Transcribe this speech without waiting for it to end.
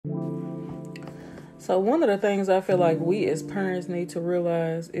So one of the things I feel like we as parents need to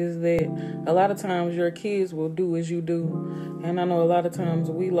realize is that a lot of times your kids will do as you do. And I know a lot of times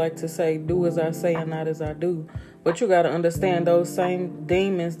we like to say, do as I say and not as I do. But you got to understand those same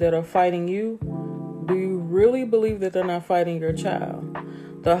demons that are fighting you, do you really believe that they're not fighting your child?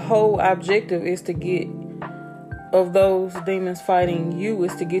 The whole objective is to get of those demons fighting you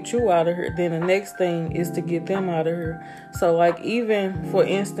is to get you out of here. Then the next thing is to get them out of here. So like even for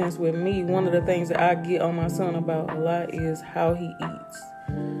instance with me, one of the things that I get on my son about a lot is how he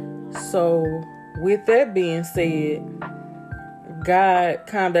eats. So with that being said, God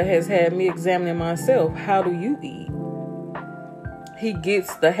kind of has had me examining myself. How do you eat? He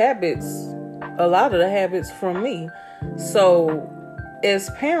gets the habits, a lot of the habits from me. So as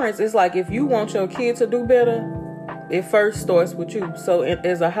parents, it's like if you want your kid to do better, it first starts with you. So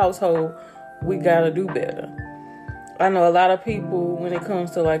as a household, we gotta do better. I know a lot of people, when it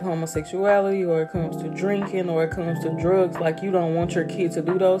comes to like homosexuality or it comes to drinking or it comes to drugs, like you don't want your kid to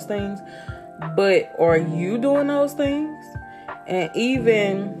do those things. But are you doing those things? And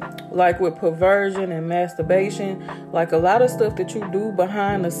even like with perversion and masturbation, like a lot of stuff that you do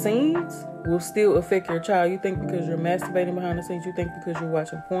behind the scenes will still affect your child. You think because you're masturbating behind the scenes, you think because you're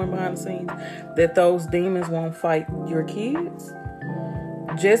watching porn behind the scenes, that those demons won't fight your kids?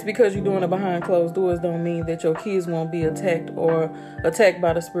 Just because you're doing it behind closed doors don't mean that your kids won't be attacked or attacked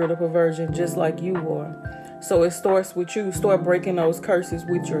by the spirit of perversion just like you are. So it starts with you. Start breaking those curses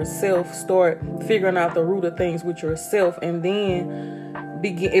with yourself. Start figuring out the root of things with yourself. And then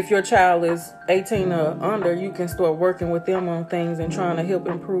begin. If your child is 18 or under, you can start working with them on things and trying to help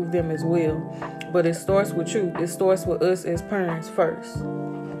improve them as well. But it starts with you. It starts with us as parents first.